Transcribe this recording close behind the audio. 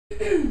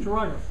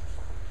Gerardo.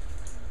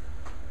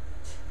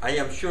 I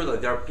am sure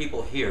that there are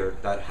people here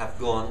that have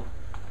gone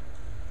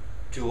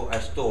to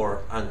a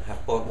store and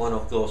have bought one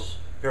of those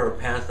pair of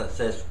pants that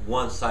says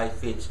one size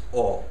fits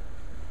all.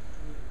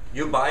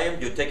 You buy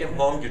them, you take them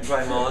home, you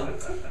try them on,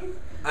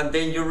 and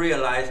then you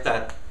realize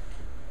that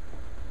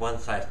one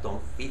size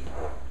don't fit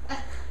all.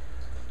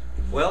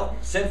 Well,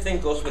 same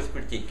thing goes with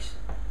critiques.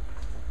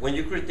 When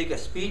you critique a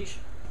speech,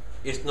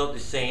 it's not the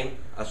same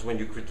as when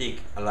you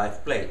critique a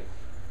live play.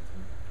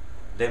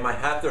 They might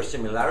have their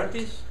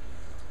similarities,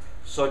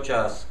 such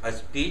as a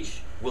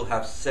speech will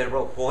have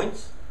several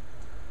points,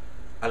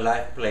 a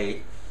live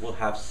play will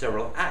have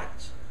several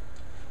acts.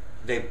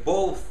 They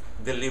both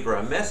deliver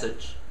a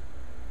message,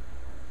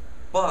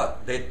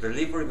 but the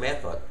delivery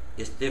method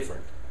is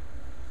different.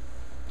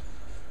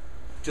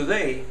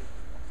 Today,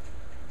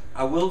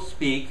 I will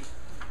speak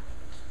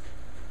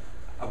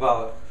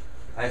about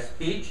a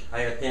speech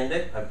I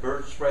attended at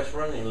Bird's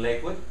Restaurant in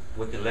Lakewood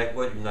with the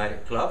Lakewood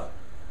United Club,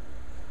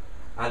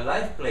 a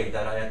live play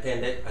that I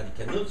attended at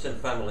the Knudsen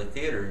Family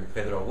Theater in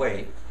Federal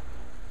Way,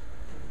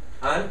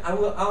 and I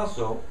will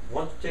also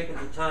want to take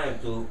the time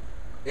to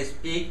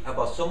speak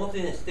about some of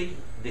the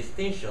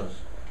distinctions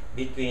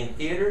between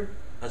theater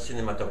and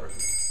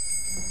cinematography.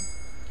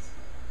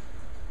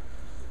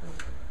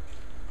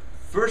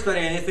 First than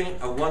anything,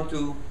 I want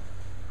to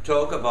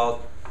talk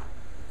about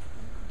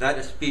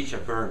that speech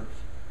at Burns.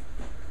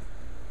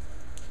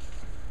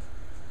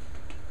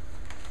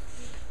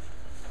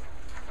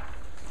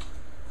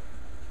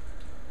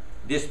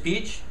 This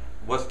speech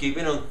was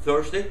given on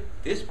Thursday,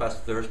 this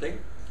past Thursday,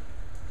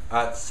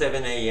 at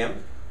 7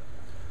 a.m.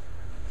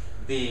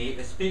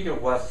 The speaker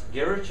was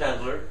Gary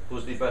Chandler,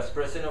 who's the Vice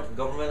President of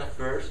Government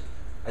Affairs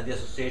at the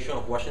Association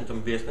of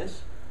Washington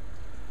Business.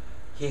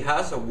 He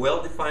has a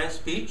well-defined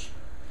speech.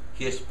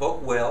 He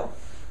spoke well.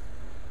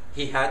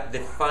 He had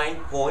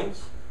defined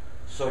points,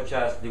 such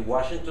as the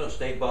Washington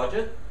state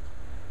budget,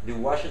 the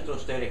Washington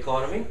state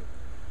economy,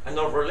 and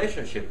our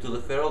relationship to the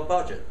federal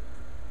budget.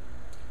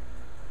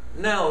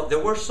 Now, there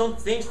were some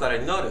things that I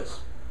noticed,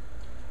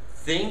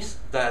 things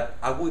that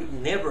I would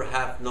never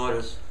have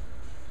noticed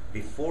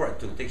before I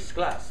took this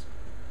class.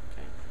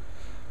 Okay.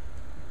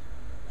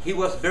 He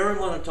was very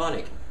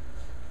monotonic,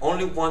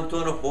 only one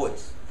tone of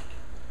voice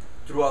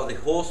throughout the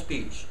whole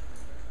speech.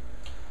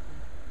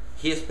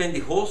 He spent the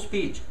whole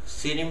speech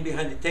sitting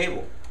behind the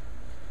table.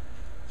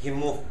 He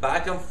moved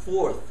back and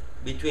forth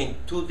between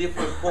two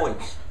different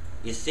points.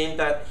 It seemed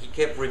that he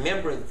kept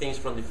remembering things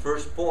from the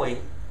first point,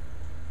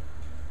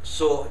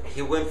 so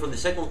he went from the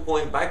second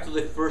point back to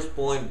the first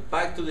point,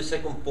 back to the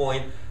second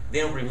point,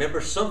 then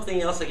remember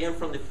something else again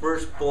from the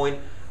first point,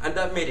 and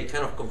that made it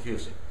kind of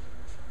confusing.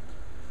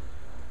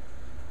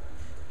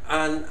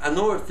 And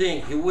another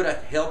thing, he would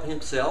have helped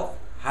himself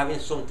having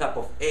some type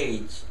of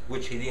aids,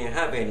 which he didn't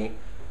have any,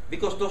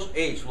 because those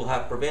aids would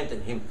have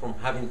prevented him from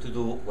having to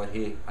do what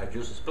I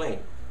just explained.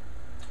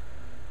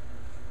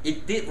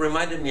 It did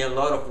remind me a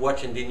lot of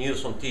watching the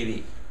news on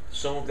TV.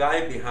 Some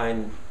guy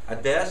behind a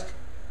desk,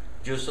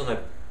 just on a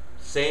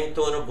same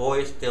tone of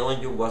voice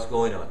telling you what's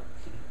going on.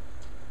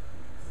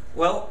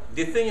 Well,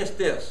 the thing is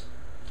this.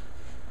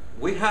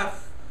 We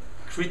have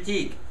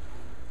critiqued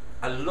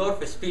a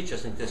lot of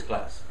speeches in this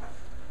class.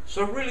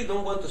 So I really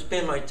don't want to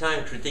spend my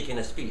time critiquing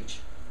a speech.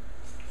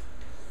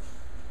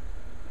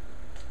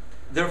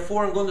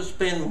 Therefore, I'm going to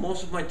spend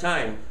most of my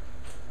time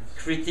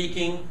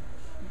critiquing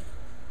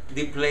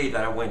the play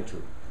that I went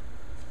to.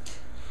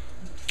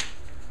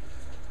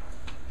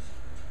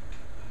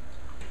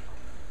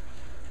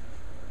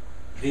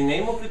 The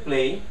name of the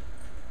play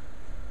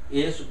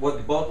is What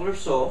the Butler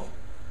Saw,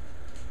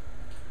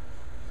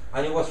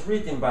 and it was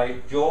written by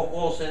Joe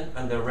Olsen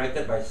and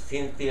directed by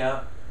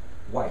Cynthia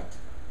White.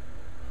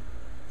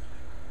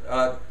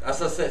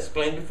 As I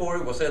explained before,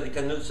 it was at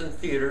the Knudsen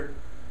Theater,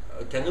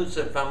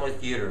 Knudsen Family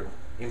Theater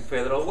in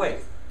Federal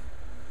Way.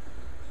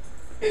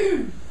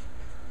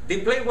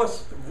 The play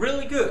was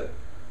really good.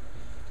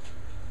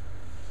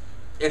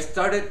 It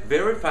started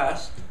very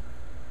fast,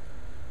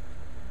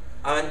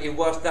 and it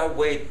was that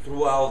way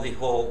throughout the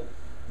whole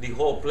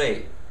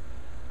play.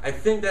 I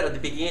think that at the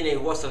beginning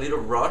it was a little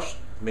rushed.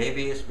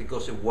 Maybe it's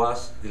because it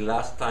was the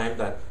last time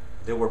that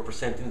they were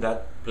presenting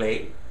that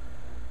play.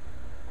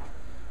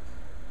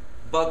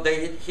 But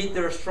they hit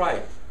their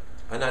stride,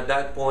 and at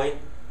that point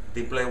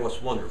the play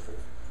was wonderful.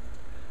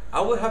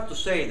 I would have to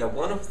say that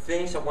one of the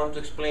things I want to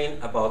explain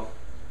about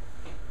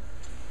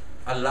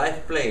a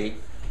live play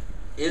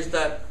is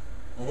that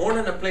more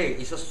than a play,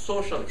 it's a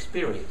social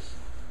experience.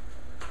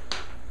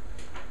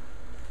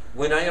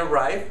 When I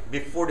arrived,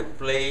 before the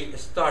play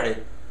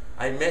started,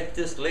 I met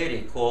this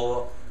lady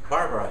called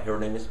Barbara. Her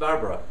name is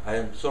Barbara. I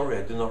am sorry,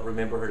 I do not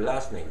remember her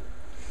last name.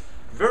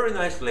 Very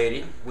nice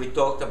lady. We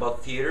talked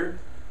about theater.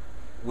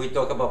 We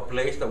talked about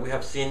plays that we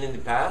have seen in the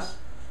past.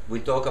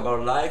 We talked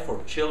about life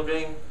or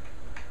children.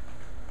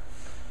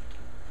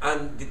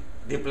 And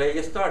the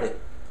play started.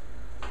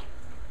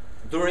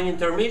 During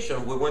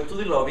intermission, we went to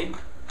the lobby.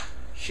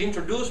 She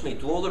introduced me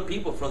to other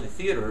people from the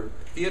theater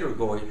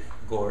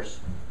goers,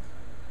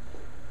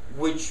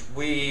 which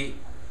we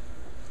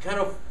kind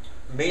of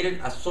made it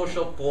a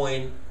social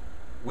point.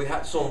 We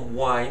had some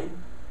wine.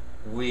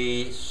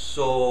 We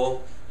saw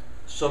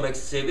some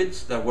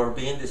exhibits that were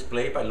being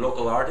displayed by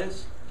local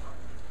artists.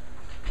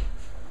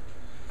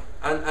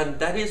 And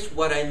that is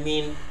what I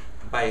mean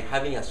by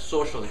having a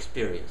social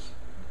experience.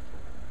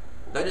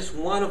 That is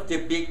one of the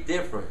big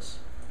difference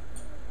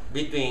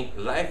between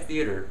live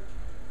theater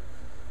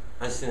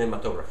and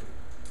cinematography.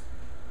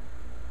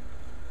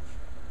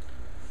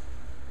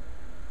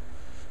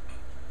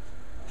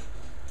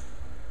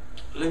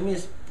 Let me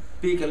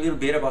speak a little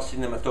bit about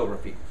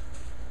cinematography.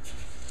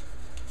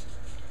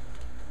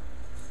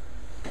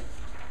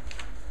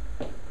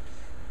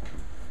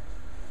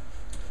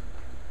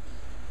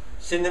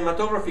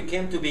 Cinematography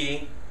came to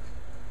be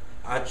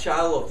a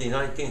child of the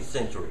 19th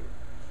century.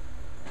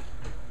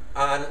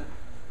 And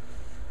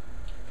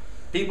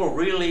people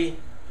really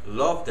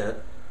loved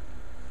it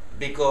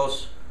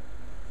because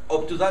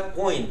up to that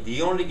point,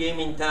 the only game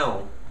in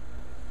town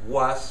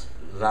was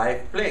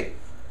live play.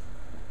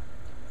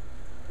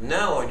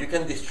 Now you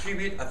can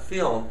distribute a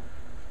film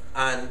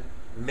and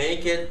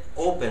make it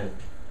open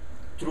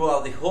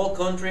throughout the whole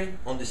country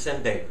on the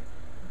same day.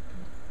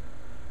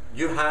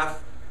 You have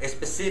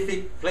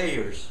specific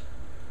players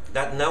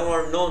that now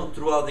are known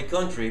throughout the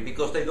country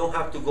because they don't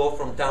have to go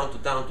from town to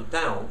town to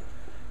town,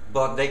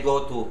 but they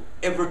go to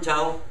every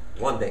town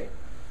one day.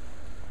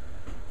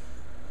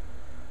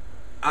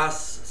 As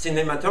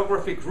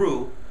cinematography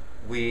grew,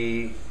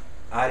 we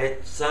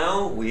added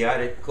sound, we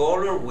added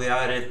color, we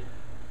added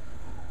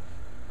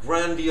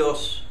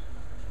grandiose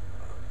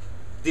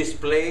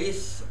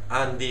displays,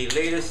 and the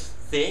latest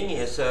thing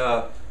is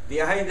the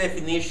high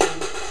definition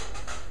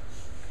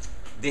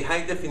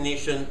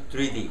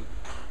 3D.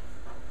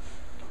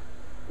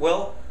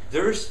 Well,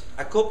 there's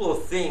a couple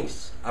of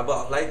things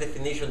about high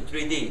definition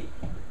 3D.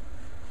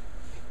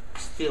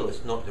 Still,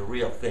 it's not the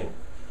real thing.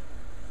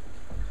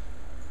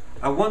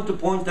 I want to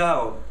point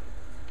out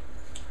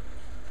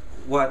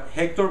what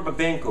Hector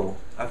Babenko,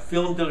 a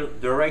film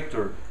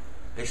director,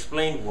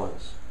 explained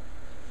once.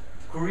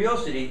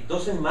 Curiosity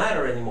doesn't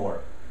matter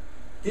anymore.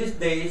 These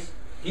days,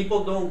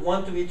 people don't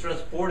want to be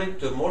transported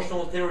to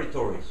emotional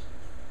territories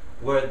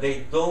where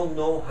they don't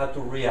know how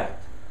to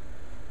react.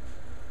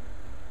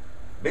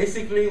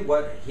 Basically,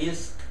 what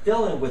he's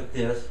telling with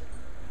this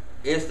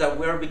is that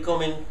we're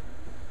becoming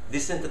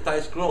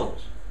desensitized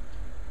clones.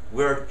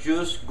 We're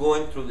just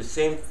going through the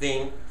same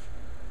thing,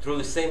 through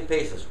the same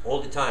paces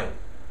all the time.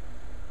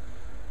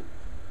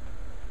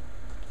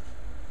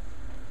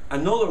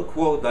 Another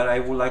quote that I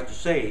would like to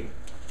say,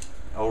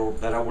 or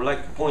that I would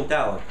like to point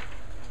out,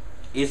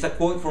 is a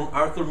quote from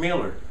Arthur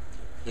Miller.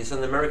 He's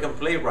an American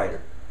playwright.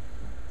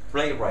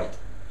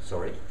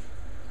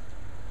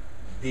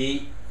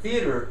 The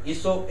theater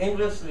is so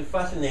endlessly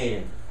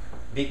fascinating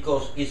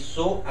because it's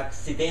so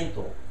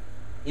accidental.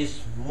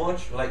 It's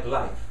much like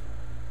life.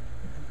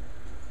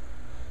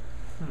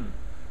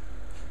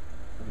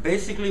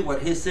 Basically,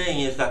 what he's saying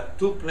is that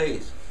two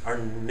plays are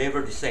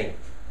never the same.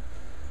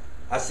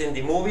 As in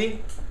the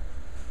movie,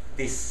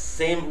 the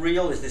same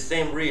reel is the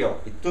same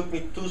reel. It took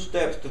me 2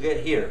 steps to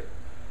get here.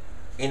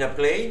 In a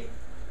play,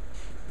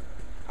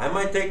 I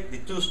might take the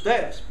 2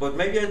 steps, but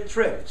maybe I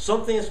trip.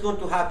 Something is going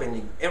to happen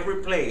in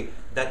every play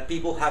that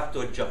people have to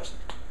adjust.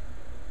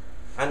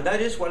 And that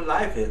is what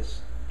life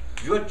is.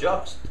 You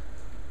adjust.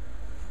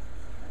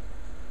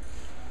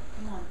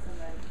 Come on,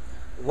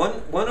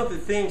 somebody. One of the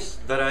things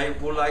that I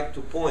would like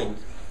to point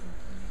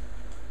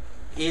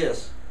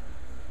is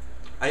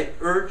I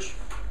urge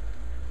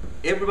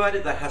everybody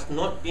that has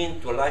not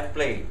been to a live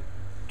play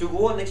to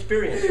go and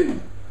experience it.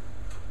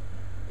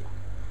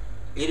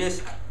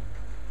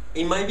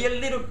 It might be a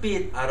little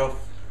bit out of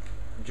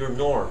your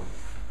norm,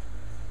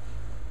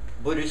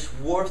 but it's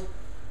worth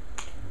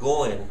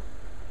going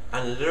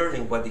and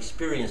learning what the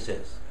experience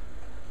is.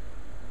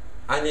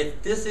 And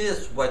if this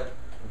is what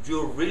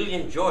you really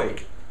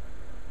enjoyed,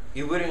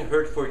 it wouldn't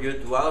hurt for you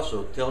to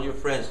also tell your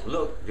friends,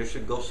 look, you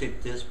should go see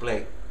this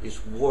play.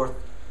 It's worth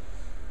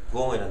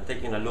going and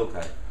taking a look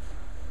at it.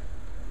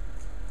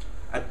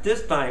 At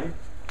this time,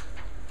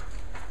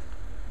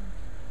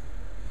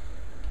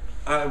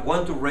 I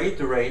want to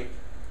reiterate,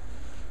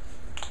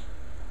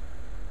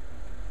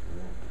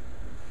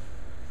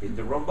 hit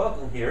the wrong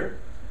button here,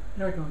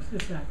 There it goes,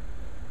 this side.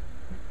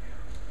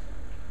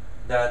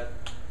 that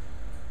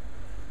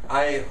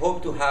I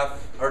hope to have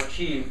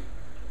achieved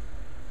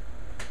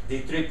the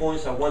 3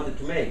 points I wanted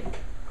to make.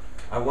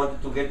 I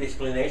wanted to get the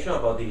explanation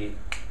about the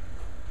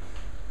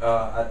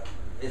a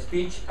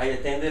speech I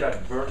attended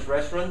at Burns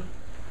Restaurant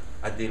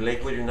at the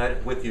Lakewood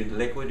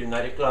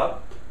United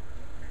Club,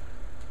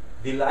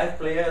 the live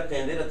play I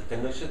attended at the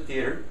Canucks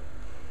Theater,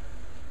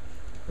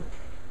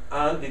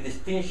 and the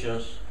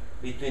distinctions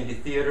between the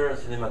theater and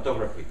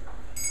cinematography.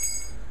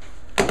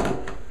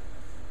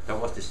 That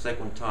was the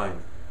second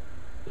time.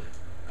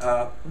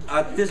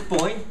 At this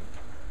point,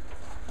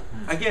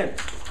 again,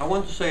 I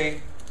want to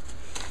say,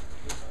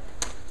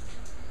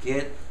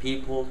 get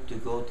people to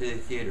go to the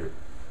theater.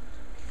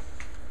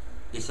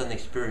 It's an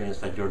experience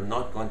that you're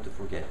not going to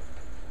forget.